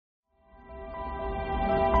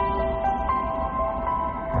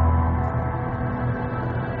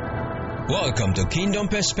Welcome to Kingdom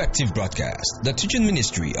Perspective Broadcast, the teaching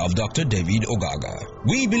ministry of Dr. David Ogaga.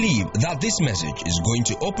 We believe that this message is going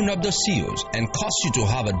to open up the seals and cause you to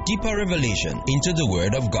have a deeper revelation into the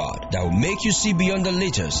Word of God that will make you see beyond the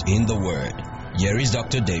letters in the Word. Here is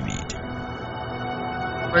Dr. David.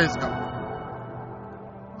 Praise God.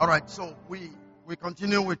 All right, so we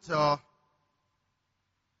continue with our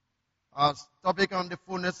topic on the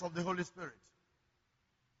fullness of the Holy Spirit.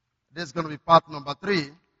 This is going to be part number 3.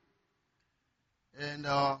 And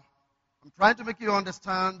I'm trying to make you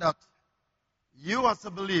understand that you as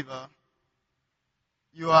a believer,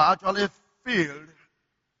 you are actually filled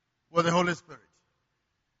with the Holy Spirit.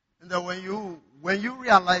 And that when you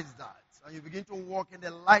realize that, and you begin to walk in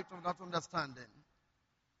the light of that understanding,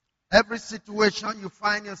 every situation you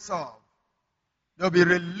find yourself, there will be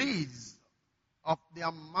release of the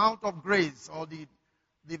amount of grace or the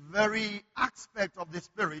very aspect of the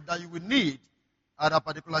Spirit that you will need at a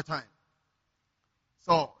particular time.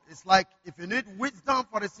 So, it's like if you need wisdom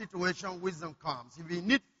for a situation, wisdom comes. If you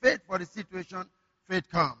need faith for a situation, faith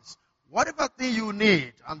comes. Whatever thing you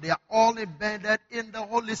need, and they are all embedded in the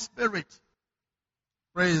Holy Spirit.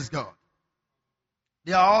 Praise God.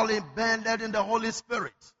 They are all embedded in the Holy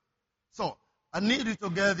Spirit. So, I need you to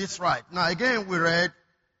get this right. Now, again, we read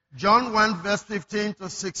John 1, verse 15 to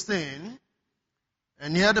 16.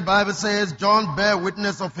 And here the Bible says, John bare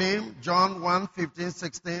witness of him. John 1, 15,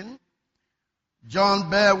 16. John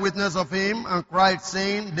bare witness of him and cried,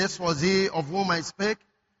 saying, This was he of whom I spake.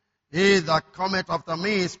 He that cometh after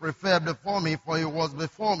me is preferred before me, for he was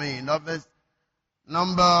before me. Now verse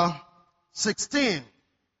number 16.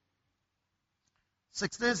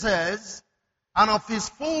 16 says, And of his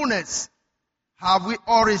fullness have we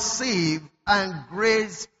all received, and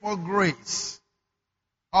grace for grace.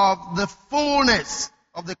 Of the fullness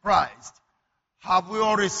of the Christ have we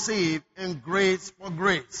all received, and grace for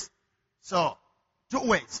grace. So, 2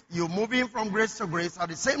 ways. You're moving from grace to grace. At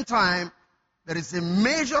the same time, there is a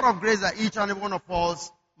measure of grace that each and every one of us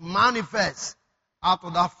manifests out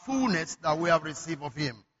of that fullness that we have received of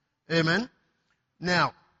him. Amen?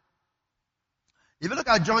 Now, if you look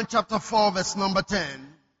at John chapter 4, verse number 10, it's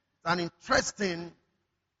an interesting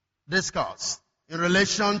discourse in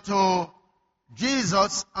relation to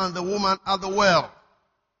Jesus and the woman at the well.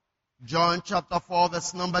 John chapter 4,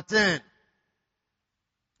 verse number 10.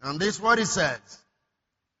 And this is what he says.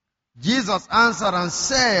 Jesus answered and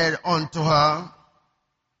said unto her,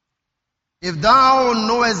 If thou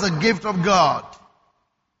knowest the gift of God,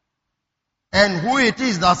 and who it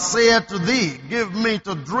is that saith to thee, Give me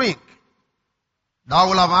to drink, thou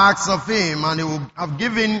wilt have asked of him, and he will have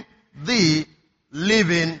given thee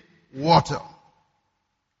living water.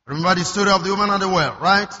 Remember the story of the woman at the well,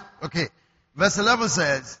 right? Okay. Verse 11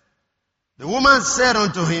 says, The woman said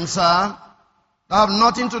unto him, Sir, thou have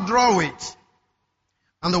nothing to draw with,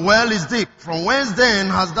 and the well is deep. From whence then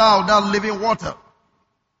hast thou that living water?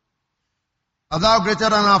 Art thou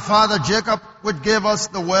greater than our father Jacob, which gave us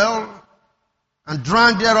the well, and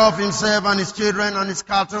drank thereof himself and his children and his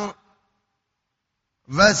cattle?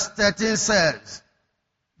 Verse 13 says,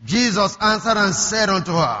 Jesus answered and said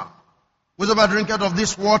unto her, Whosoever drinketh of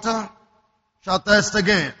this water shall thirst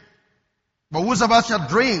again. But whosoever shall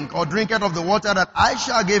drink or drinketh of the water that I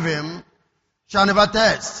shall give him shall never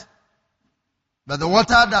thirst. But the water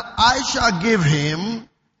that I shall give him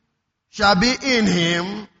shall be in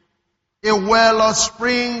him a well of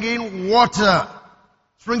springing water,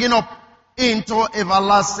 springing up into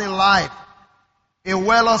everlasting life. A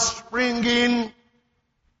well of springing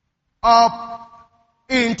up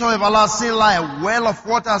into everlasting life. Well of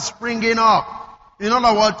water springing up. In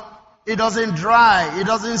other words, it doesn't dry, it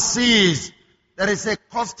doesn't cease. There is a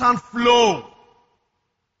constant flow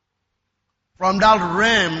from that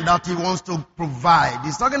realm that he wants to provide.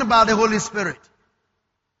 He's talking about the Holy Spirit.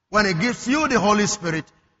 When he gives you the Holy Spirit,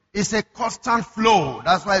 it's a constant flow.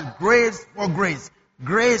 That's why grace for grace.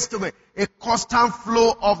 Grace to grace. A constant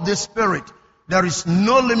flow of the Spirit. There is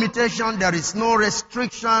no limitation. There is no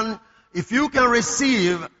restriction. If you can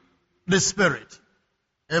receive the Spirit.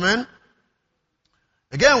 Amen.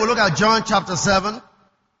 Again, we look at John chapter 7,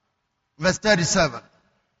 verse 37.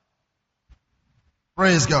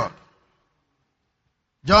 Praise God.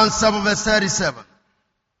 John 7, verse 37.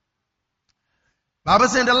 Bible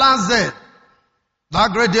says in the last day,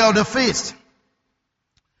 that great day of the feast,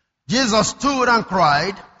 Jesus stood and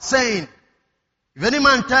cried, saying, If any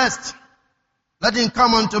man thirst, let him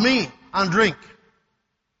come unto me and drink.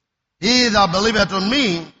 He that believeth on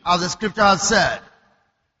me, as the scripture has said,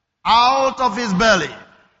 out of his belly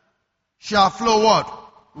shall flow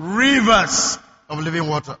what? Rivers of living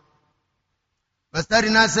water. Verse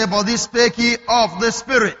 39 says, But this spake he of the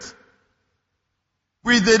Spirit,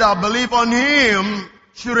 We that believe on him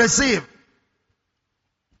should receive.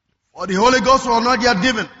 For the Holy Ghost was not yet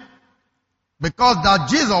given, because that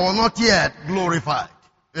Jesus was not yet glorified.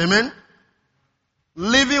 Amen?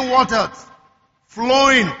 Living waters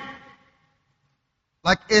flowing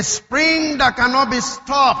like a spring that cannot be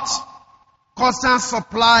stopped. Constant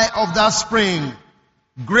supply of that spring.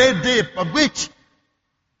 Great deep of which,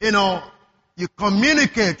 you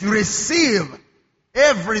communicate, you receive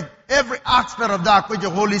every aspect of that which the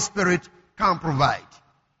Holy Spirit can provide.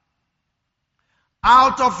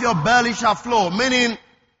 Out of your belly shall flow, meaning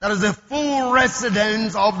there is a full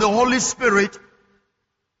residence of the Holy Spirit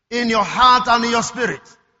in your heart and in your spirit.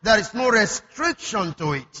 There is no restriction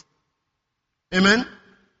to it. Amen?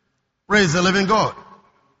 Praise the living God.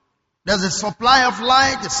 There's a supply of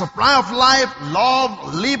light, a supply of life,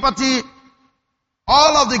 love, liberty,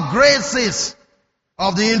 all of the graces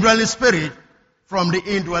of the indwelling spirit from the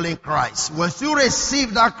indwelling Christ. Once you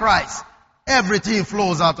receive that Christ, everything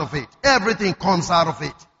flows out of it. Everything comes out of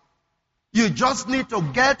it. You just need to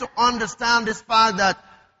get to understand this fact that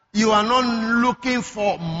you are not looking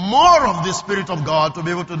for more of the Spirit of God to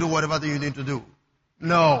be able to do whatever you need to do.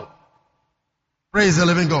 No. Praise the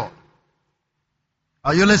living God.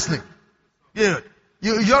 Are you listening? Good.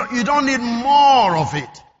 You don't need more of it.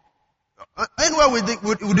 Anyway,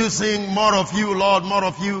 we do sing more of you, Lord, more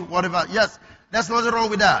of you, whatever. Yes, there's nothing wrong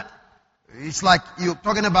with that. It's like you're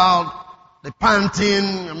talking about the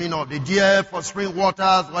panting, the deer for spring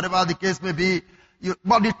waters, whatever the case may be.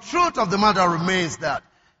 But the truth of the matter remains that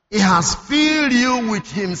He has filled you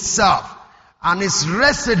with Himself and is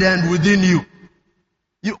resident within you.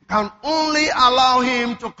 You can only allow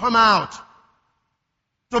Him to come out,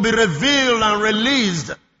 to be revealed and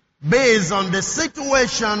released based on the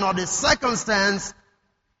situation or the circumstance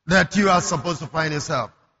that you are supposed to find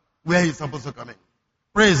yourself, where He's supposed to come in.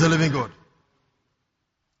 Praise the living God.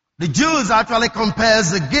 The Jews actually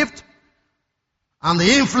compares the gift and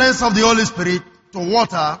the influence of the Holy Spirit to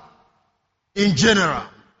water in general,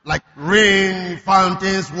 like rain,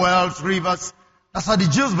 fountains, wells, rivers. That's how the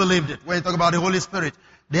Jews believed it. When you talk about the Holy Spirit,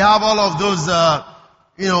 they have all of those,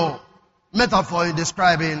 metaphors in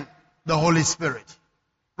describing the Holy Spirit.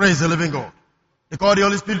 Praise the living God. They call the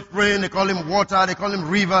Holy Spirit rain, they call Him water, they call Him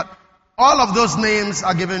river. All of those names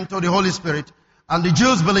are given to the Holy Spirit. And the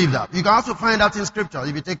Jews believe that. You can also find that in Scripture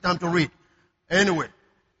if you take time to read. Anyway,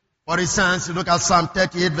 for instance, you look at Psalm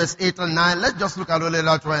 38 verse 8 and 9. Let's just look at only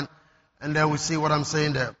that one and then we'll see what I'm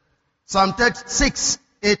saying there. Psalm 36,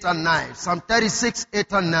 8 and 9. Psalm 36,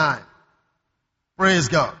 8 and 9. Praise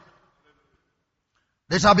God.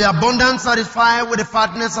 They shall be abundant, satisfied with the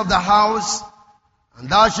fatness of the house, and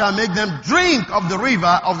thou shalt make them drink of the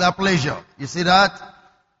river of their pleasure. You see that?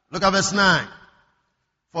 Look at verse 9.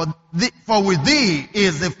 For with thee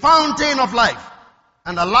is the fountain of life,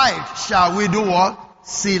 and the light shall we do what?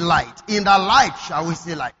 See light. In the light shall we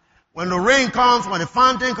see light. When the rain comes, when the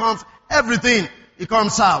fountain comes, everything, it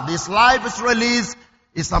comes out. His life is released,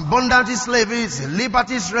 His abundance is released, His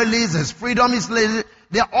liberty is released, His freedom is released.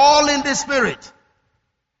 They're all in the Spirit.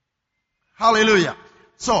 Hallelujah.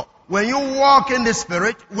 So, when you walk in the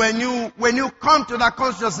Spirit, when you come to that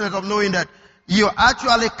consciousness of knowing that you're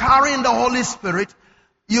actually carrying the Holy Spirit,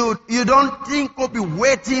 you don't think of be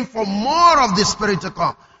waiting for more of the Spirit to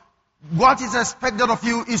come. What is expected of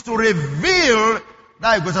you is to reveal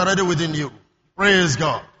that it was already within you. Praise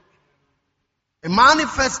God. A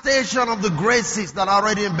manifestation of the graces that are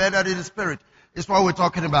already embedded in the Spirit is what we're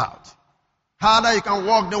talking about. How that you can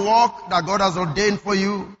walk the walk that God has ordained for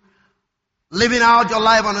you, living out your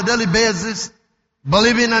life on a daily basis,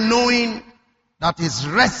 believing and knowing that is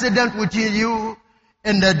resident within you,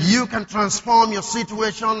 and that you can transform your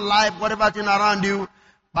situation, life, whatever thing around you,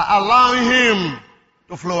 by allowing Him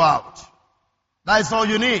to flow out. That is all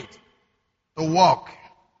you need to walk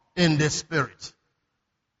in the Spirit.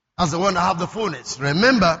 As the one that have the fullness.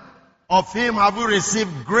 Remember, of Him have we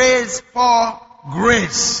received grace for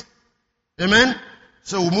grace. Amen?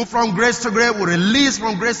 So we move from grace to grace, we release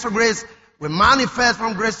from grace to grace, we manifest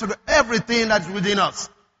from grace to grace, everything that's within us.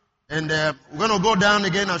 And we're going to go down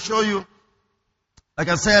again and show you. Like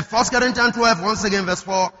I said, 1 Corinthians 12, once again, verse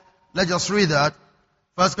 4. Let's just read that.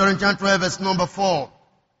 1 Corinthians 12, verse number 4.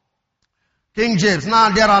 King James. Now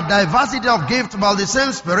there are diversity of gifts about the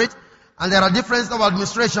same Spirit, and there are differences of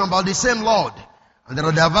administration about the same Lord. And there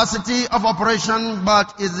are diversity of operation,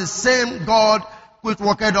 but it's the same God which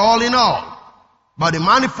worketh all in all. But the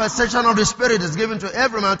manifestation of the Spirit is given to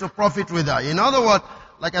every man to profit with that. In other words,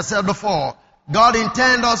 like I said before, God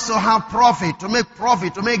intends us to have profit,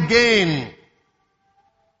 to make gain.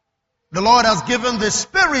 The Lord has given the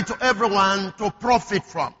Spirit to everyone to profit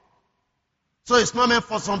from. So it's not meant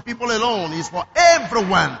for some people alone. It's for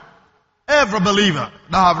everyone, every believer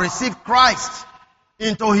that have received Christ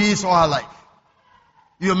into his or her life.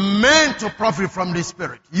 You're meant to profit from the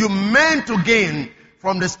Spirit. You're meant to gain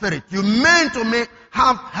from the Spirit. You're meant to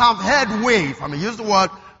have headway, if I may use the word,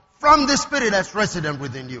 from the Spirit that's resident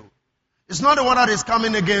within you. It's not the one that is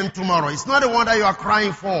coming again tomorrow. It's not the one that you are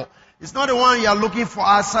crying for. It's not the one you are looking for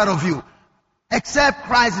outside of you. Except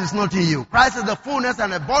Christ is not in you. Christ is the fullness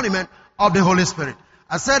and embodiment of the Holy Spirit.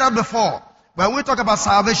 I said that before. When we talk about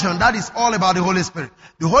salvation, that is all about the Holy Spirit.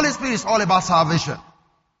 The Holy Spirit is all about salvation.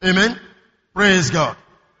 Amen? Praise God.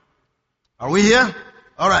 Are we here?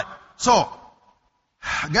 Alright. So,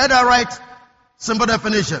 get that right. Simple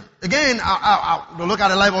definition. Again, I'll look at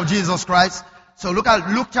the life of Jesus Christ. So look at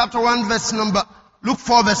Luke chapter 1 Luke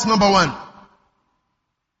 4 verse number 1.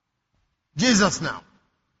 Jesus now.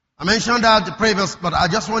 I mentioned that the previous, but I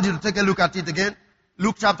just want you to take a look at it again.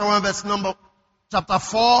 Luke chapter 1 chapter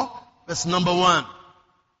 4 verse number 1.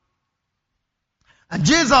 And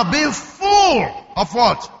Jesus being full of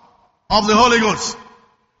what? Of the Holy Ghost.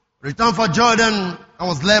 Returned from Jordan and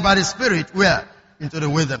was led by the Spirit, where? Into the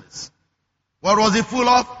wilderness. What was he full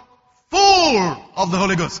of? Full of the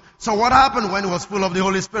Holy Ghost. So what happened when he was full of the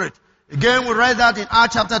Holy Spirit? Again, we read that in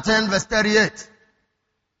Acts chapter 10 verse 38.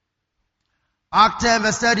 Acts 10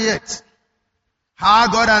 verse 38. How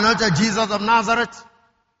God anointed Jesus of Nazareth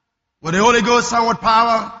with the Holy Ghost and with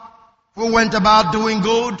power, who went about doing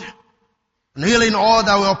good and healing all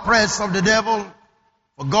that were oppressed of the devil,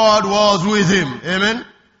 for God was with him. Amen.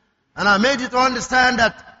 And I made you to understand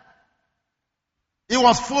that he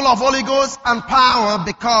was full of Holy Ghost and power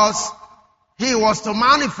because he was to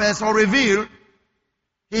manifest or reveal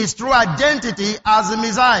his true identity as the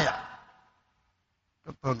Messiah.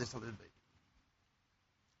 Turn this a little bit.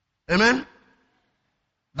 Amen.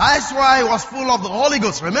 That's why he was full of the Holy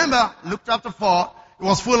Ghost. Remember, Luke chapter 4, he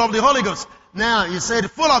was full of the Holy Ghost. Now, he said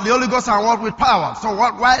full of the Holy Ghost and what with power. So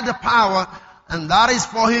why the power? And that is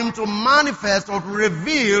for him to manifest or to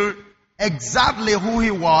reveal exactly who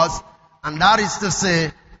he was. And that is to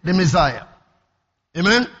say, the Messiah.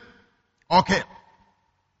 Amen? Okay.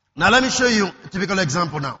 Now let me show you a typical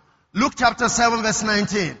example now. Luke chapter 7 verse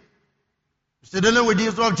 19. Still dealing with the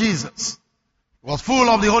issue of Jesus. He was full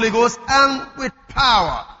of the Holy Ghost and with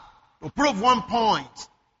power to prove one point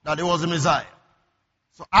that he was the Messiah.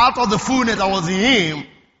 So out of the fullness that was in him,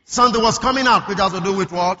 something was coming out which has to do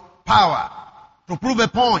with what? Power. To prove a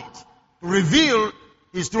point. To reveal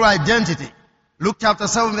his true identity. Luke chapter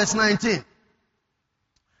 7 verse 19.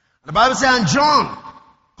 The Bible says, and John,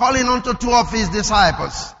 calling unto two of his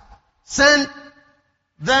disciples, sent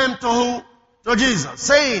them to who? To Jesus,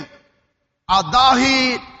 saying, art thou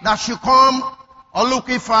he that should come, or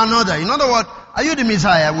looking for another? In other words, are you the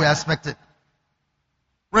Messiah we are expecting?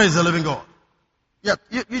 Praise the living God. Yeah,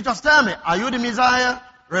 you just tell me, are you the Messiah?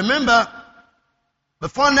 Remember,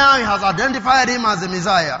 before now he has identified him as the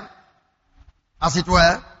Messiah, as it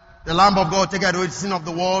were, the Lamb of God taken away the sin of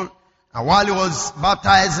the world. And while he was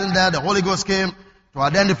baptized in there, the Holy Ghost came to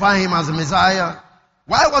identify him as the Messiah.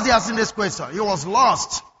 Why was he asking this question? He was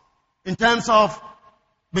lost in terms of,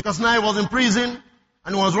 because now he was in prison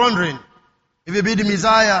and he was wondering, if he be the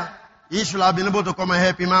Messiah, he should have been able to come and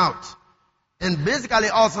help him out. And basically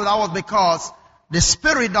also that was because the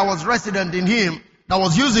spirit that was resident in him, that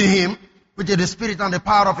was using him, which is the spirit and the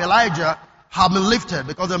power of Elijah, had been lifted.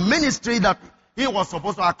 Because the ministry that he was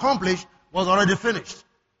supposed to accomplish was already finished.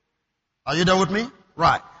 Are you there with me?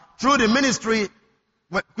 Right. Through the ministry,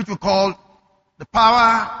 which we call the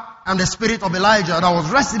power and the spirit of Elijah that was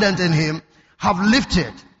resident in him, have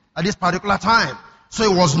lifted at this particular time. So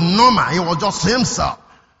it was normal. He was just himself.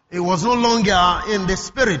 It was no longer in the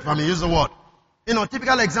spirit, if I may use the word. You know,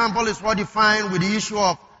 typical example is what you find with the issue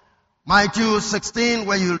of Matthew 16,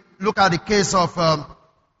 where you look at the case of,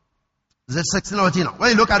 is it 16 or 18?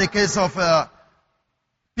 When you look at the case of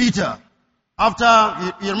Peter,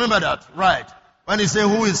 after, you remember that, right? When he said,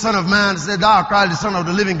 who is Son of Man? He said, thou art Christ, the Son of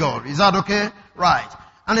the living God. Is that okay? Right.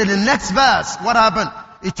 And in the next verse, what happened?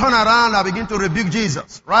 He turned around and began to rebuke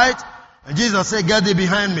Jesus, right? And Jesus said, get thee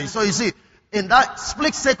behind me. So you see, in that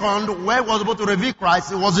split second where he was able to reveal Christ,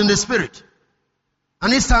 he was in the spirit.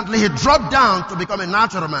 And instantly he dropped down to become a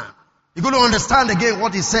natural man. He couldn't understand again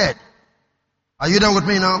what he said. Are you there with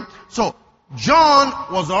me now? So, John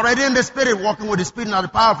was already in the spirit, walking with the spirit and the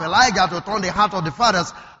power of Elijah to turn the heart of the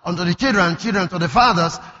fathers unto the children, children to the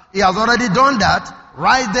fathers. He has already done that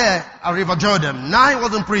right there at River Jordan. Now he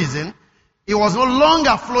was in prison. He was no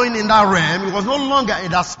longer flowing in that realm. He was no longer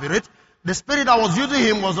in that spirit. The spirit that was using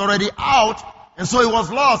him was already out. And so he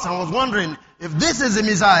was lost and was wondering, if this is the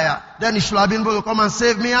Messiah, then he should have been able to come and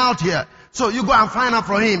save me out here. So you go and find out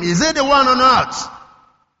from him, is it the one or not?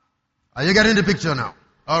 Are you getting the picture now?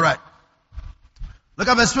 Alright. Look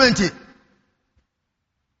at verse 20.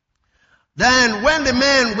 Then when the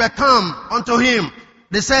men were come unto him,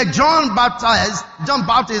 they said, John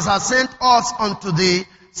Baptist has sent us unto thee,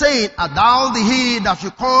 saying, art thou the he that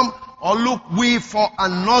should come, or look we for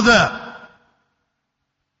another?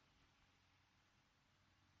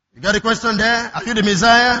 You got a question there? Are you the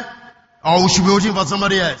Messiah? Or we should be waiting for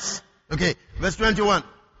somebody else? Okay, verse 21.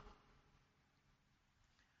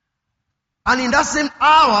 And in that same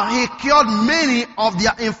hour he cured many of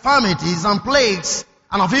their infirmities and plagues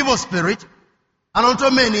and of evil spirit, and unto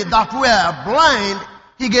many that were blind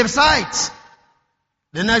he gave sight.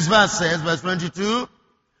 The next verse says, verse 22,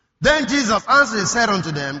 Then Jesus answered and said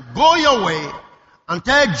unto them, Go your way, and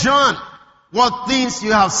tell John what things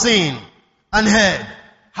you have seen and heard,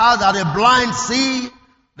 how that the blind see,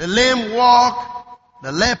 the lame walk,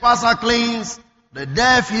 the lepers are cleansed, the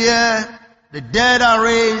deaf hear, the dead are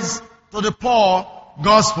raised, to the poor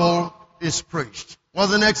gospel is preached.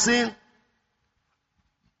 What's the next scene?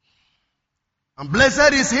 And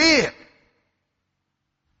blessed is he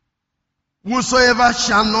whosoever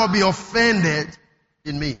shall not be offended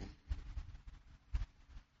in me.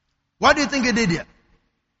 What do you think he did here?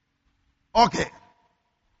 Okay.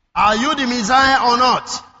 Are you the Messiah or not?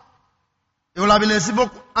 It will have been a simple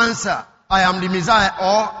answer. I am the Messiah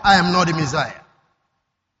or I am not the Messiah.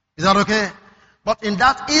 Is that okay? But in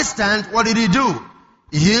that instant, what did he do?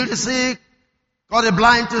 He healed the sick, caused the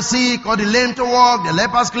blind to see, caused the lame to walk, the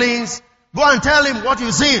lepers cleansed. Go and tell him what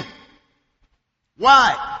you've seen.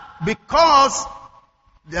 Why? Because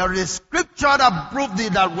there is scripture that proves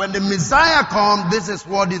it that when the Messiah comes, this is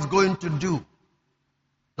what he's going to do.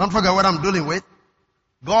 Don't forget what I'm dealing with.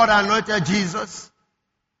 God anointed Jesus.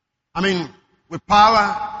 With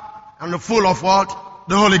power and full of what?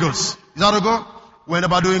 The Holy Ghost. Is that okay? Went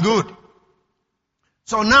about doing good.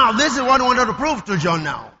 So now, this is what he wanted to prove to John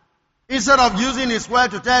now. Instead of using his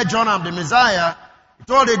word to tell John I'm the Messiah, he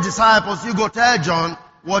told the disciples, you go tell John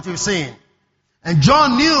what you've seen. And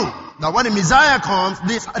John knew that when the Messiah comes,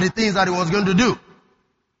 these are the things that he was going to do.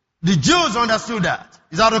 The Jews understood that.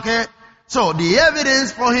 Is that okay? So the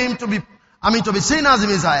evidence for him to be seen as the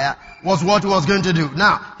Messiah was what he was going to do.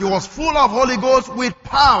 Now, he was full of Holy Ghost with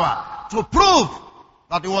power to prove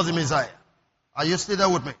that he was the Messiah. Are you still there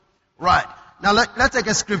with me? Right. Now let's take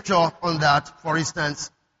a scripture on that. For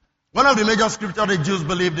instance, one of the major scriptures the Jews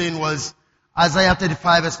believed in was Isaiah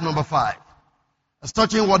 35 verse number 5. It's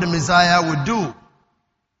touching what the Messiah would do.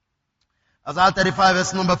 Isaiah 35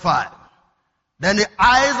 verse number 5. Then the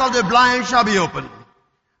eyes of the blind shall be opened,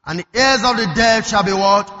 and the ears of the deaf shall be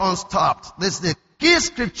what? Unstopped. This is the key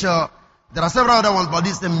scripture. There are several other ones, but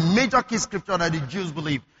this is the major key scripture that the Jews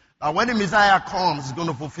believe. That when the Messiah comes, he's going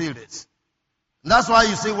to fulfill this. And that's why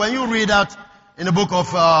you see, when you read that in the book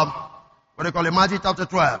of, Matthew chapter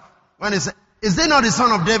 12. When it says, is he not the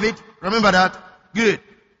son of David? Remember that? Good.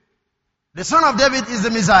 The son of David is the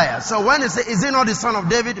Messiah. So when it says, is he not the son of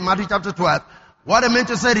David? In Matthew chapter 12. What they meant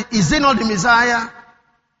to say is he not the Messiah?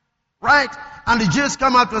 Right? And the Jews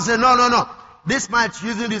come up to say, no. This man is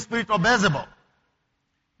using the spirit of Beelzebub.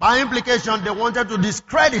 By implication, they wanted to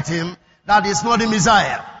discredit him that he's not the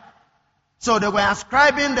Messiah. So they were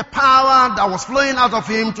ascribing the power that was flowing out of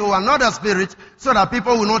him to another spirit so that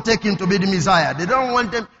people will not take him to be the Messiah. They don't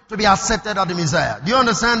want him to be accepted as the Messiah. Do you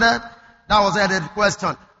understand that? That was the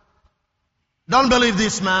question. Don't believe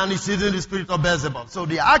this man is using the spirit of Beelzebub. So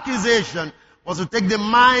the accusation was to take the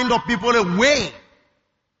mind of people away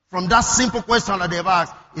from that simple question that they've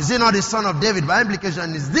asked. Is he not the son of David? By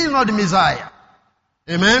implication, is he not the Messiah?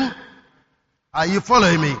 Amen? Are you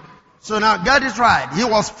following me? So now get it right. He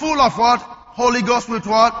was full of what? Holy Ghost with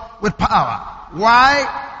what? With power.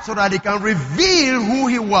 Why? So that he can reveal who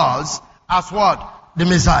he was as what? The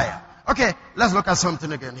Messiah. Okay, let's look at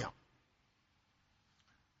something again here.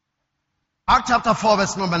 Acts chapter 4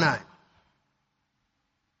 verse number 9.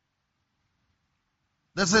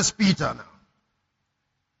 This is Peter now.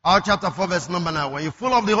 Acts chapter 4 verse number 9. When you're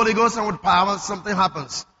full of the Holy Ghost and with power, something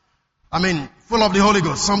happens. Full of the Holy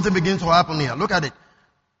Ghost, something begins to happen here. Look at it.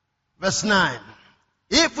 Verse 9.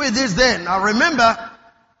 If with this then, now remember,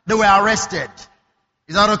 they were arrested.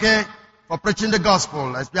 Is that okay? For preaching the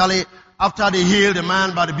gospel, especially after they healed the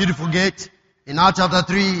man by the beautiful gate in Acts chapter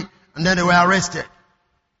 3, and then they were arrested.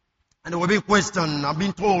 And they were being questioned, and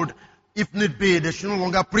being told, if need be, they should no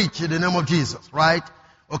longer preach in the name of Jesus, right?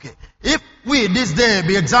 Okay. If we this day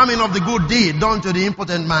be examined of the good deed done to the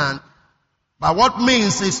impotent man, by what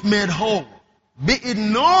means is made whole, be it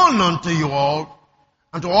known unto you all,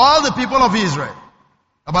 and to all the people of Israel,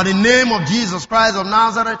 about the name of Jesus Christ of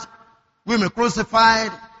Nazareth, whom he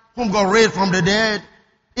crucified, whom God raised from the dead,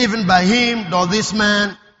 even by him does this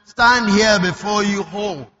man stand here before you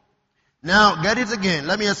whole. Now, get it again.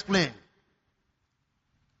 Let me explain.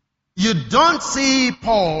 You don't see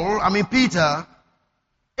Peter,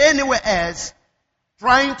 anywhere else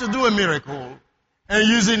trying to do a miracle and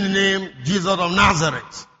using the name Jesus of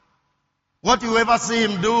Nazareth. What you ever see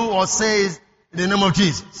him do or say is in the name of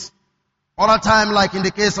Jesus. Other time, like in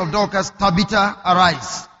the case of Dorcas, Tabitha,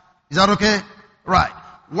 arise. Is that okay? Right.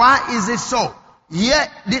 Why is it so?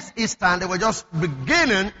 Yet this instant, they were just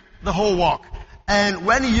beginning the whole work. And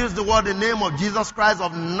when he used the word, the name of Jesus Christ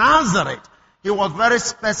of Nazareth, he was very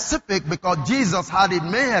specific because Jesus had his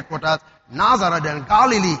main headquarters, Nazareth and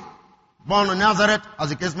Galilee. Born in Nazareth, as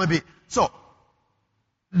the case may be. So,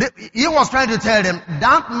 he was trying to tell them,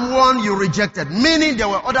 that one you rejected, meaning there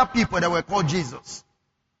were other people that were called Jesus.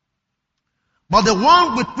 But the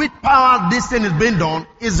one with which power this thing is being done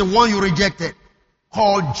is the one you rejected,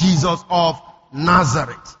 called Jesus of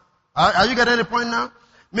Nazareth. Are you getting the point now?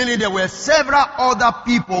 Meaning there were several other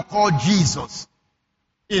people called Jesus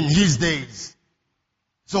in his days.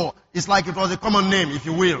 So it's like it was a common name, if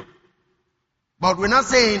you will. But we're not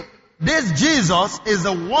saying this Jesus is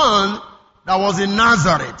the one that was in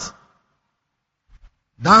Nazareth,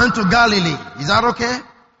 down to Galilee. Is that okay?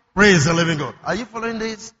 Praise the living God. Are you following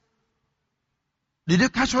this? Did you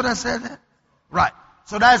catch what I said there? Right.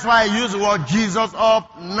 So that's why I use the word Jesus of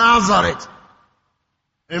Nazareth.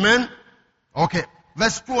 Amen? Okay.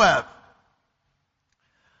 Verse 12.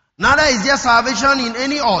 Neither is there salvation in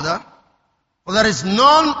any other, for there is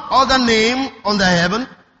none other name under heaven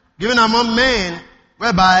given among men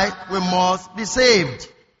whereby we must be saved.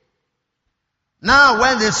 Now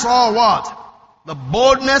when they saw what? The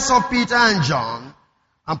boldness of Peter and John,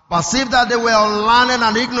 and perceived that they were unlearned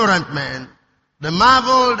and ignorant men, they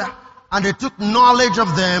marveled and they took knowledge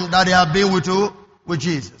of them that they had been with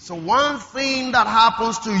Jesus. So one thing that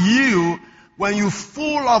happens to you when you're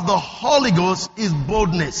full of the Holy Ghost is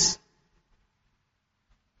boldness.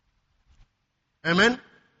 Amen?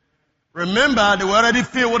 Remember, they were already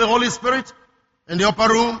filled with the Holy Spirit in the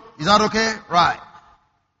upper room. Is that okay? Right.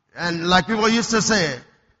 And like people used to say,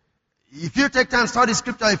 if you take time to study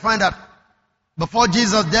scripture, you find that before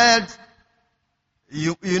Jesus died,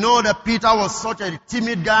 you know that Peter was such a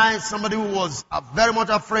timid guy, somebody who was very much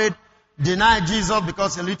afraid, denied Jesus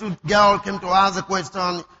because a little girl came to ask a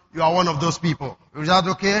question. You are one of those people. Is that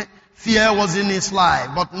okay? Fear was in his life.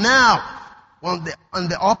 But now, when in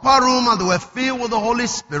the upper room and they were filled with the Holy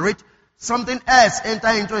Spirit, something else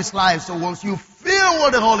entered into his life. So once you fill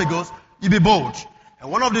with the Holy Ghost, you be bold.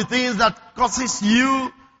 And one of the things that causes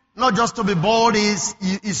you not just to be bold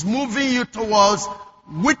is moving you towards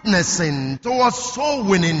witnessing, towards soul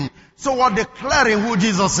winning, towards declaring who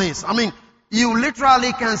Jesus is. I mean, you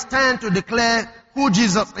literally can stand to declare who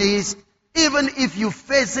Jesus is, even if you're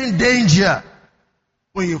facing danger,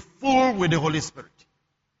 when you're full with the Holy Spirit.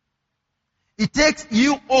 It takes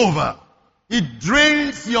you over. It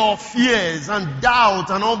drains your fears and doubt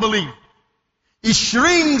and unbelief. It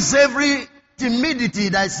shrinks every timidity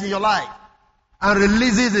that's in your life and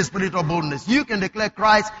releases the spirit of boldness. You can declare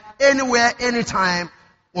Christ anywhere, anytime.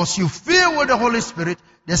 Once you fill with the Holy Spirit,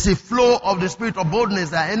 there's a flow of the spirit of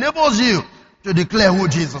boldness that enables you to declare who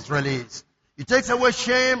Jesus really is. It takes away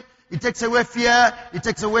shame. It takes away fear. It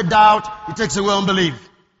takes away doubt. It takes away unbelief.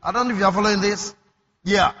 I don't know if you are following this.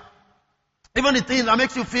 Yeah. Even the things that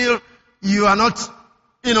makes you feel you are not,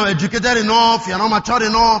 educated enough, you are not matured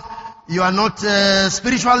enough, you are not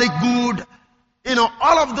spiritually good.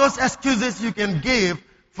 All of those excuses you can give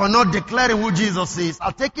for not declaring who Jesus is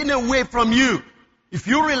are taken away from you if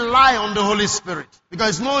you rely on the Holy Spirit. Because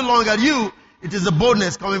it's no longer you, it is the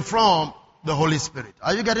boldness coming from the Holy Spirit.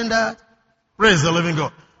 Are you getting that? Praise the living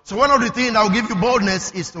God. So one of the things that will give you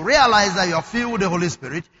boldness is to realize that you are filled with the Holy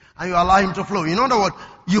Spirit and you allow Him to flow. In other words,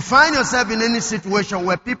 you find yourself in any situation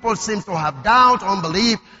where people seem to have doubt,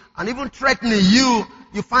 unbelief, and even threatening you,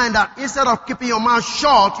 you find that instead of keeping your mouth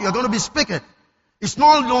shut, you're going to be speaking. It's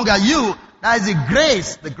no longer you. That is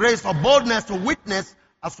the grace of boldness to witness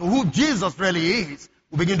as to who Jesus really is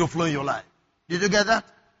will begin to flow in your life. Did you get that?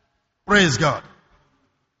 Praise God.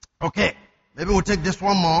 Okay. Maybe we'll take this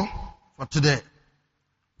one more for today.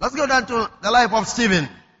 Let's go down to the life of Stephen.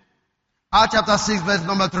 Acts chapter 6 verse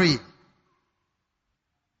number 3.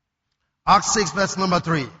 Acts 6 verse number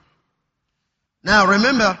 3. Now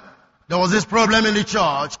remember, there was this problem in the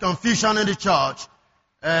church, confusion in the church.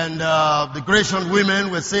 And the Grecian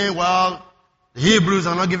women were saying, well, the Hebrews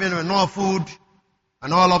are not giving them enough food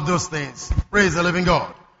and all of those things. Praise the living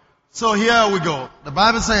God. So here we go. The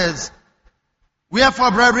Bible says,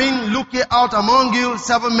 wherefore, brethren, look ye out among you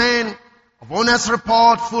 7 men of honest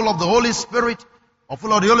report, full of the Holy Spirit, or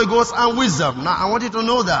full of the Holy Ghost and wisdom. Now, I want you to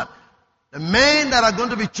know that the men that are going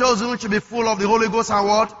to be chosen should be full of the Holy Ghost and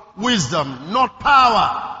what? Wisdom, not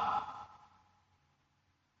power.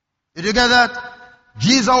 Did you get that?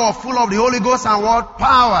 Jesus was full of the Holy Ghost and what?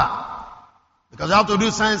 Power. Because you have to do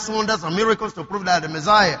signs, wonders, and miracles to prove that the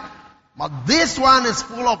Messiah. But this one is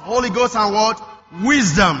full of Holy Ghost and what?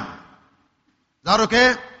 Wisdom. Is that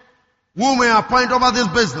okay? We may appoint over this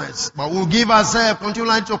business, but we'll give ourselves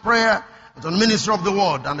continually to prayer and to the ministry of the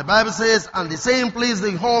word. And the Bible says, and the same pleased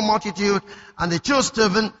the whole multitude, and they chose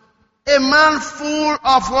Stephen, a man full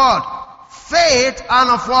of what? Faith and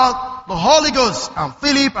of what? The Holy Ghost. And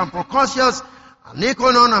Philip and Prochorus and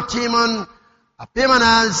Nicanor and Timon,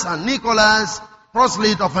 Epaphras and Nicholas,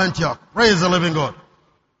 proselyte of Antioch. Praise the living God.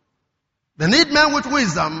 They need men with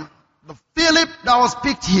wisdom. The Philip that was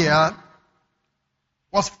picked here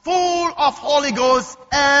was full of Holy Ghost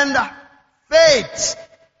and faith.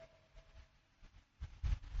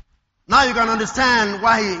 Now you can understand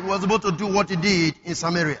why he was able to do what he did in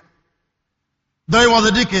Samaria. Though he was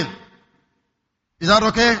a deacon. Is that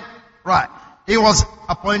okay? Right. He was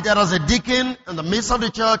appointed as a deacon in the midst of the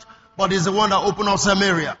church, but he's the one that opened up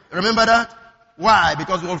Samaria. Remember that? Why?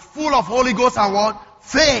 Because he was full of Holy Ghost and what?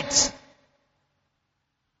 Faith.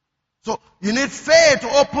 So you need faith to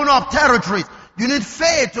open up territories. You need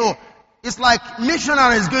faith to, it's like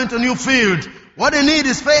missionaries going to new field. What they need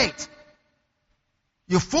is faith.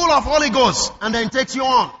 You're full of Holy Ghost and then it takes you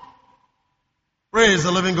on. Praise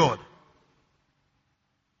the living God.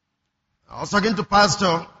 I was talking to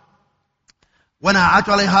Pastor when I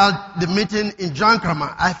actually had the meeting in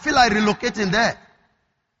Jankrama. I feel like relocating there.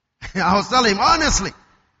 I was telling him, honestly,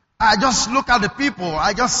 I just look at the people.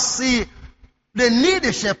 I just see they need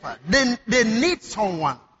a shepherd. They need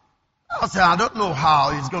someone. I say, I don't know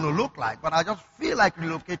how it's going to look like, but I just feel like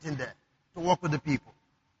relocating there to work with the people.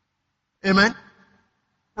 Amen?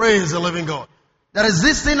 Praise the living God. There is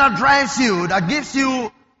this thing that drives you, that gives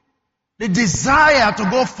you the desire to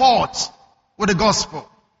go forth with the gospel,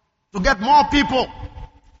 to get more people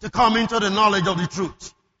to come into the knowledge of the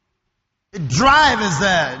truth. The drive is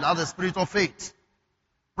there. That's the spirit of faith.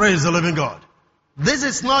 Praise the living God. This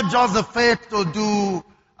is not just the faith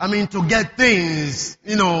to get things,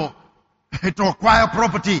 to acquire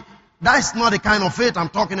property. That's not the kind of faith I'm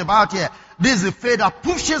talking about here. This is the faith that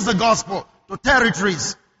pushes the gospel to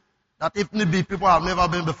territories that if need be, people have never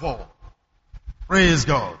been before. Praise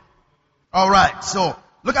God. Alright, so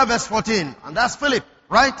look at verse 14. And that's Philip,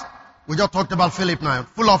 right? We just talked about Philip now.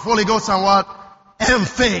 Full of Holy Ghost and what? And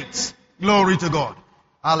faith. Glory to God.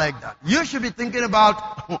 I like that. You should be thinking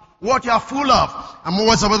about what you are full of and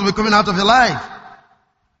what's supposed to be coming out of your life.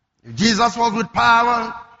 If Jesus was with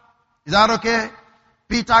power, is that okay?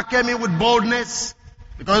 Peter came in with boldness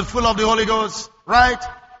because he's full of the Holy Ghost, right?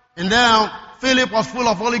 And then Philip was full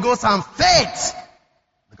of Holy Ghost and faith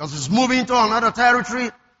because he's moving to another territory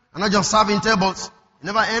and not just serving tables. It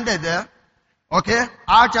never ended there. Okay?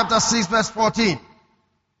 Acts chapter 6 verse 14.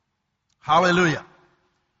 Hallelujah.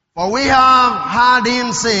 For we have heard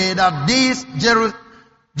him say that this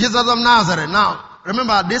Jesus of Nazareth. Now,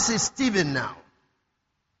 remember, this is Stephen now.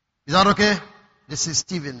 Is that okay? This is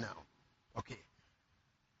Stephen now. Okay.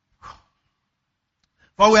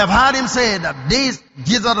 For we have heard him say that this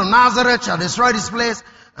Jesus of Nazareth shall destroy this place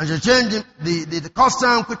and shall change the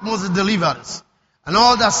custom which Moses delivered us. And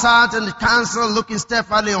all that sat in the council looking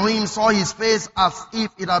steadfastly on him saw his face as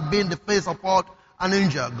if it had been the face of what? An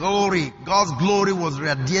angel. Glory. God's glory was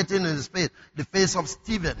radiating in his face. The face of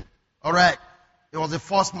Stephen. Alright. It was the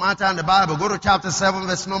first martyr in the Bible. Go to chapter 7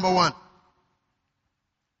 verse number 1.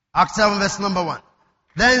 Acts 7 verse number 1.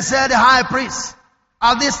 Then said the high priest,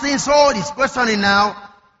 are these things so? He's questioning now.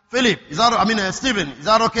 Stephen, is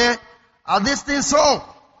that okay? Are these things so?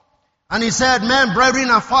 And he said, men, brethren,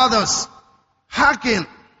 and fathers, hearken.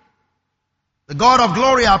 The God of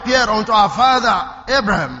glory appeared unto our father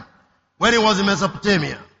Abraham when he was in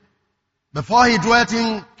Mesopotamia, before he dwelt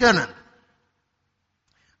in Canaan,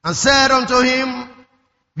 and said unto him,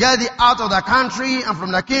 get thee out of thy country and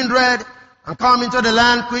from thy kindred, and come into the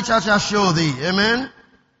land which I shall show thee. Amen.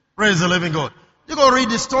 Praise the living God. You go read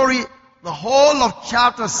the story. The whole of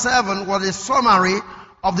chapter 7 was a summary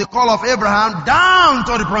of the call of Abraham down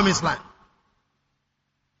to the promised land.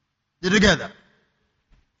 Did you get that?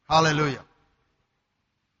 Hallelujah.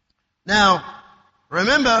 Now,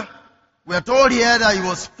 remember, we are told here that he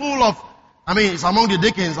was full of, it's among the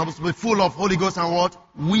deacons, supposed to be full of Holy Ghost and what?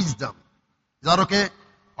 Wisdom. Is that okay?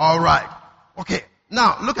 Alright. Okay.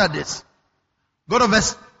 Now, look at this. Go to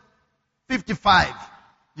verse 55.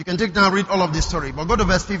 You can take down and read all of this story, but go to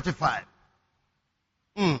verse 55.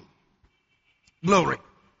 Glory.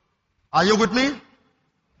 Are you with me?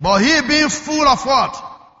 But he being full of what?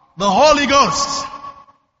 The Holy Ghost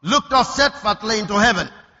looked up steadfastly into heaven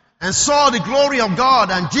and saw the glory of God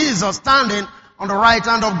and Jesus standing on the right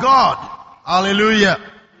hand of God. Hallelujah.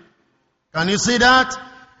 Can you see that?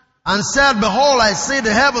 And said, behold, I see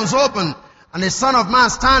the heavens open and the Son of Man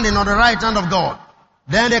standing on the right hand of God.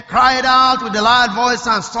 Then they cried out with a loud voice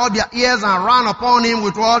and stopped their ears and ran upon him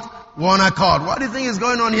with what? One accord. What do you think is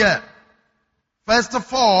going on here? First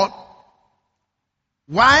of all,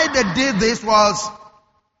 why they did this was,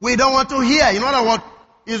 we don't want to hear. In other words,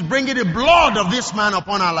 he's bringing the blood of this man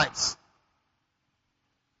upon our lives.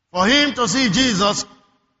 For him to see Jesus,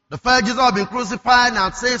 the first Jesus had been crucified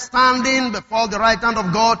and say standing before the right hand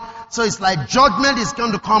of God. So it's like judgment is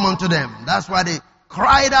going to come unto them. That's why they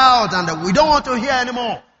cried out and we don't want to hear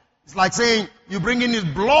anymore. It's like saying, you're bringing his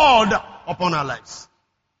blood upon our lives.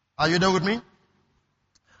 Are you there with me?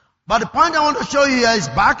 But the point I want to show you here is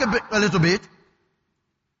back a little bit.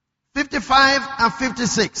 55 and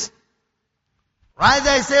 56. Right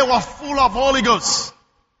there, he said, was full of Holy Ghost.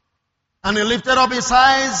 And he lifted up his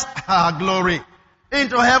eyes, glory,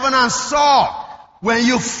 into heaven and saw. When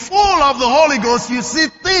you're full of the Holy Ghost, you see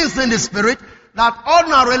things in the Spirit that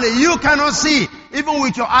ordinarily you cannot see, even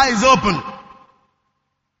with your eyes open.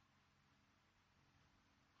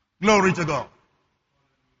 Glory to God.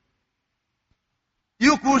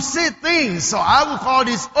 You could see things, so I would call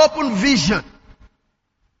this open vision.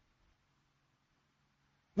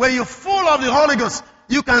 When you're full of the Holy Ghost,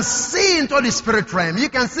 you can see into the spirit realm. You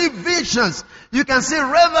can see visions. You can see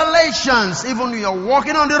revelations, even when you're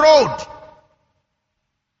walking on the road.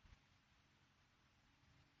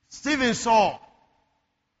 Stephen saw.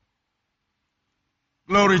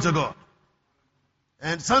 Glory to God.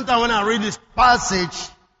 And sometimes when I read this passage,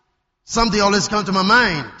 something always comes to my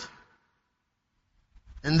mind.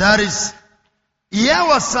 And that is, here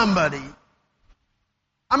was somebody.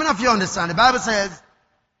 How many of you understand? The Bible says,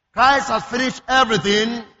 Christ has finished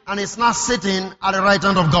everything and is now sitting at the right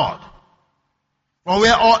hand of God. From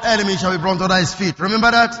where all enemies shall be brought under his feet.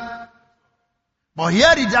 Remember that? But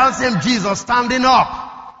here the damn same Jesus standing up.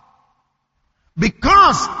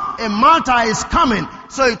 Because a martyr is coming,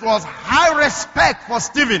 so it was high respect for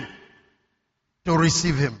Stephen to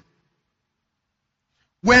receive him.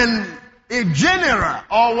 When a general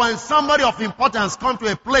or when somebody of importance comes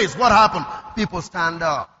to a place, what happened? People stand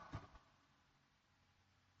up.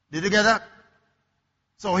 Did you get that?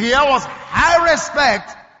 So here was high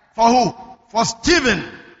respect for who? For Stephen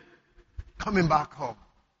coming back home.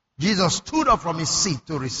 Jesus stood up from his seat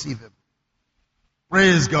to receive him.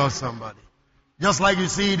 Praise God, somebody. Just like you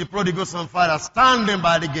see the prodigal son father standing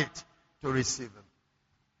by the gate to receive him.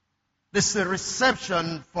 This is a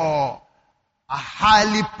reception for a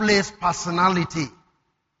highly placed personality.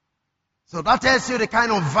 So that tells you the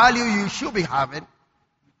kind of value you should be having.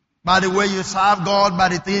 By the way you serve God, by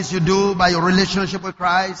the things you do, by your relationship with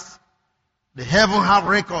Christ. The heaven have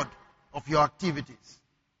record of your activities.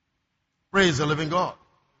 Praise the living God.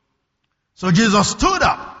 So Jesus stood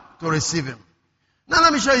up to receive him. Now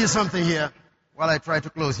let me show you something here while I try to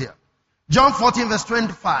close here. John 14 verse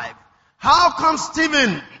 25. How come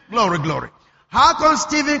Stephen, glory, glory. How come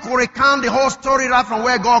Stephen could recount the whole story right from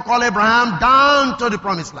where God called Abraham down to the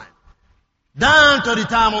promised land? Down to the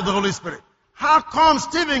time of the Holy Spirit. How come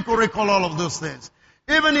Stephen could recall all of those things?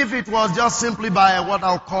 Even if it was just simply by what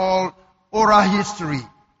I'll call oral history.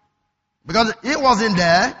 Because he wasn't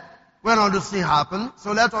there when all this thing happened.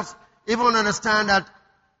 So let us even understand that,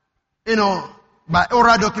 by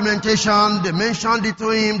oral documentation, they mentioned it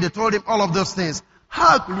to him, they told him all of those things.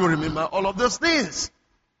 How could you remember all of those things?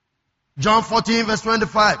 John 14 verse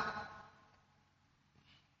 25.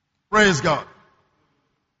 Praise God.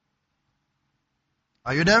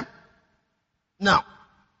 Are you there? Now,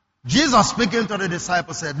 Jesus speaking to the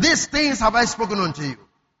disciples said, these things have I spoken unto you,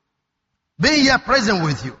 being here present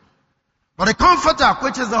with you. But the Comforter,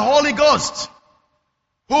 which is the Holy Ghost,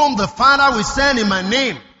 whom the Father will send in my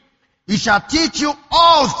name, he shall teach you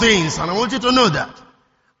all things, and I want you to know that,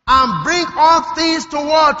 and bring all things to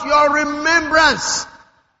what? Your remembrance,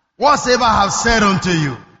 whatsoever I have said unto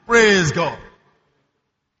you. Praise God.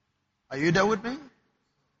 Are you there with me?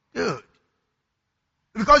 Good.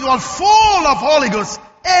 Because you are full of Holy Ghost,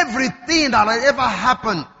 everything that had ever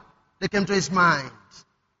happened, they came to his mind.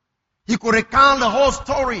 He could recount the whole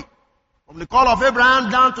story, from the call of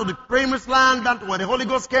Abraham down to the promised land, down to when the Holy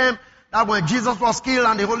Ghost came, that when Jesus was killed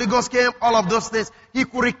and the Holy Ghost came, all of those things. He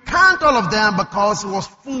could recount all of them because he was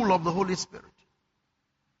full of the Holy Spirit.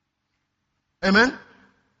 Amen?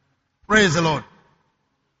 Praise the Lord.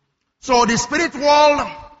 So the spirit world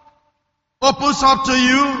opens up to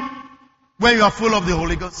you when you are full of the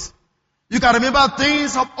Holy Ghost. You can remember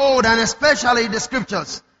things of old, and especially the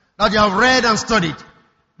scriptures that you have read and studied.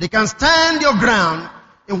 They can stand your ground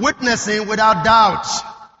in witnessing without doubt.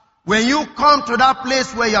 When you come to that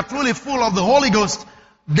place where you are truly full of the Holy Ghost,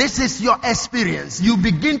 this is your experience. You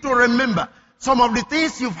begin to remember some of the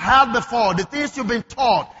things you've heard before, the things you've been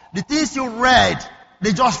taught, the things you read.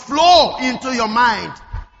 They just flow into your mind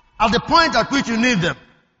at the point at which you need them.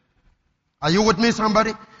 Are you with me,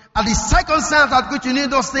 somebody? At the circumstance at which you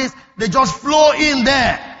need those things, they just flow in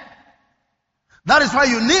there. That is why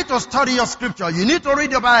you need to study your scripture. You need to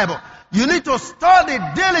read your Bible. You need to study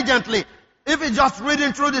diligently. If it's just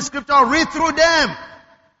reading through the scripture, read through them.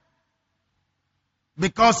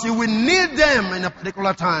 Because you will need them in a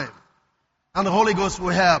particular time. And the Holy Ghost will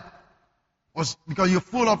help. Because you're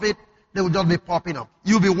full of it, they will just be popping up.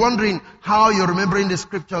 You'll be wondering how you're remembering the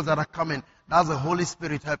scriptures that are coming. That's the Holy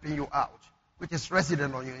Spirit helping you out, which is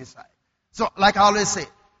resident on your inside. So, like I always say,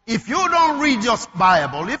 if you don't read your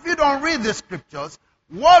Bible, if you don't read the scriptures,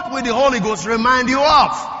 what will the Holy Ghost remind you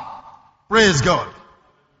of? Praise God.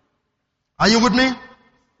 Are you with me?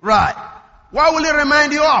 Right. What will it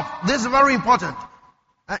remind you of? This is very important.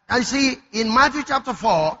 I see in Matthew chapter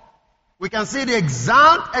 4, we can see the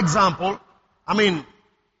exact example.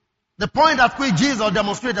 The point at which Jesus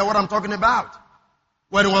demonstrated what I'm talking about.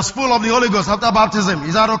 When he was full of the Holy Ghost after baptism.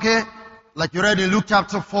 Is that okay? Like you read in Luke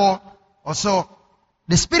chapter 4 or so.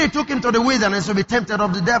 The Spirit took him to the wilderness to be tempted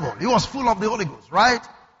of the devil. He was full of the Holy Ghost, right?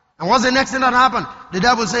 And what's the next thing that happened? The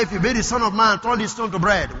devil said, if you be the Son of Man, turn this stone to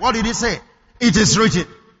bread. What did he say? It is written.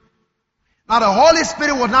 Now the Holy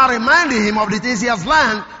Spirit was now reminding him of the things he has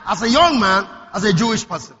learned as a young man, as a Jewish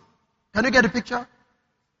person. Can you get the picture?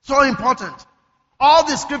 So important. All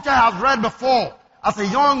the scripture I have read before as a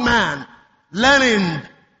young man, learning,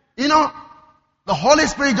 the Holy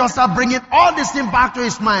Spirit just started bringing all these things back to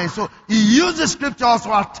his mind. So he used the scriptures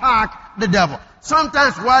to attack the devil.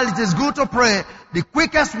 Sometimes while it is good to pray, the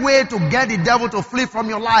quickest way to get the devil to flee from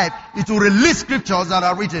your life is to release scriptures that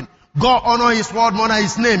are written. God honor his word more than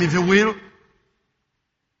his name, if you will.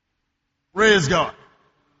 Praise God.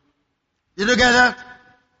 Did you get that?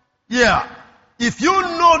 Yeah. If you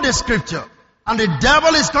know the scripture and the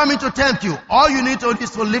devil is coming to tempt you, all you need to do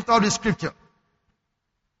is to lift up the scripture.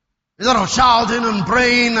 Instead of shouting and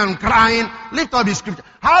praying and crying, lift up the scripture.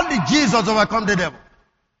 How did Jesus overcome the devil?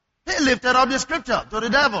 He lifted up the scripture to the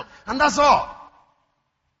devil. And that's all.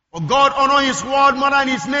 For God honor his word more than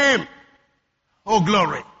his name. Oh,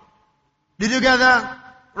 glory. Did you get that?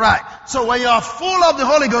 Right. So when you are full of the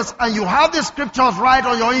Holy Ghost and you have the scriptures right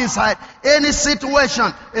on your inside, any situation,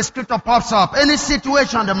 a scripture pops up. Any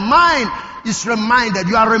situation, the mind is reminded.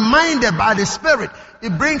 You are reminded by the Spirit.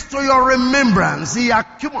 It brings to your remembrance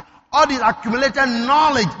all this accumulated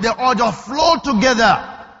knowledge. They all just flow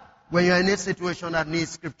together when you are in a situation that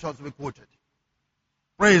needs scriptures to be quoted.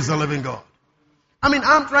 Praise the living God.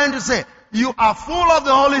 I'm trying to say, you are full of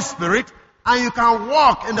the Holy Spirit and you can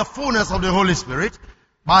walk in the fullness of the Holy Spirit.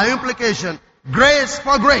 By implication, grace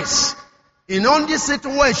for grace. In on this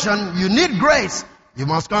situation, you need grace. You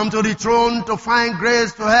must come to the throne to find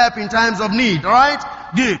grace to help in times of need. Alright?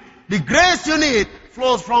 Good. The grace you need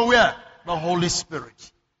flows from where? The Holy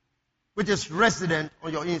Spirit, which is resident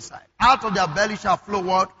on your inside. Out of their belly shall flow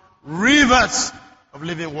what? Rivers of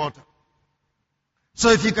living water. So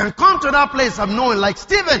if you can come to that place of knowing, like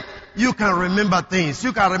Stephen, you can remember things.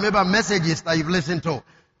 You can remember messages that you've listened to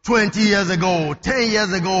 20 years ago, 10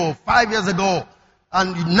 years ago, 5 years ago.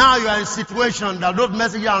 And now you are in a situation that those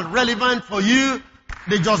messages are relevant for you.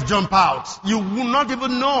 They just jump out. You will not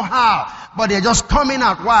even know how, but they're just coming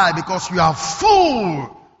out. Why? Because you are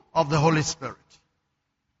full of the Holy Spirit.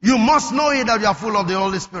 You must know it that you are full of the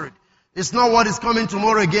Holy Spirit. It's not what is coming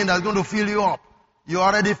tomorrow again that's going to fill you up. You're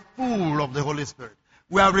already full of the Holy Spirit.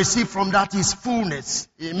 We have received from that His fullness.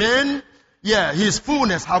 Amen? Yeah, His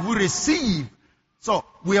fullness have we received. So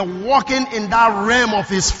we are walking in that realm of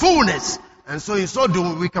His fullness. And so in so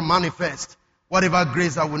doing, we can manifest whatever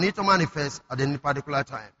grace that we need to manifest at any particular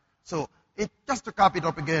time. So just to cap it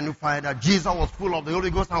up again, you find that Jesus was full of the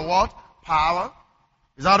Holy Ghost and what? Power.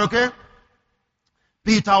 Is that okay?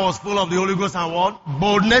 Peter was full of the Holy Ghost and what?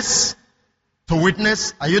 Boldness to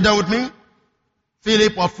witness. Are you there with me?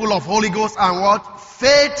 Philip was full of Holy Ghost and what?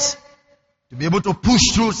 Faith to be able to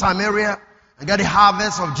push through Samaria and get the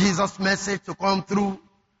harvest of Jesus' message to come through.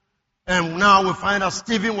 And now we find that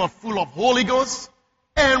Stephen was full of Holy Ghost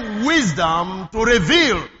and wisdom to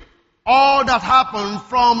reveal all that happened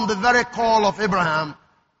from the very call of Abraham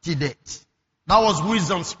to date. That was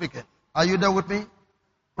wisdom speaking. Are you there with me?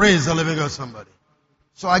 Praise the living God, somebody.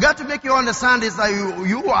 So I got to make you understand is that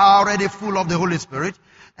you are already full of the Holy Spirit,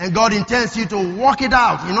 and God intends you to walk it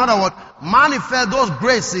out. In other words, manifest those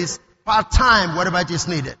graces part-time, wherever it is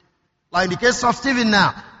needed. Like in the case of Stephen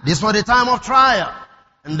now, this was the time of trial.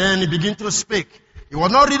 And then he began to speak. He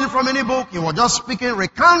was not reading from any book. He was just speaking,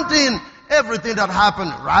 recounting everything that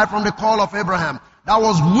happened right from the call of Abraham. That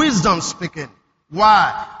was wisdom speaking.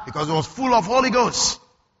 Why? Because it was full of Holy Ghost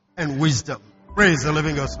and wisdom. Praise the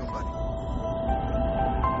living God, somebody.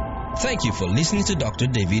 Thank you for listening to Dr.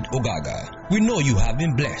 David Ogaga. We know you have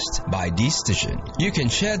been blessed by this station. You can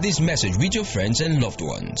share this message with your friends and loved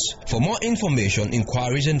ones. For more information,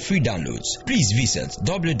 inquiries, and free downloads, please visit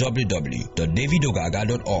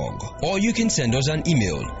www.davidogaga.org, or you can send us an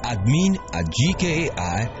email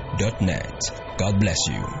admin@gkai.net. God bless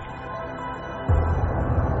you.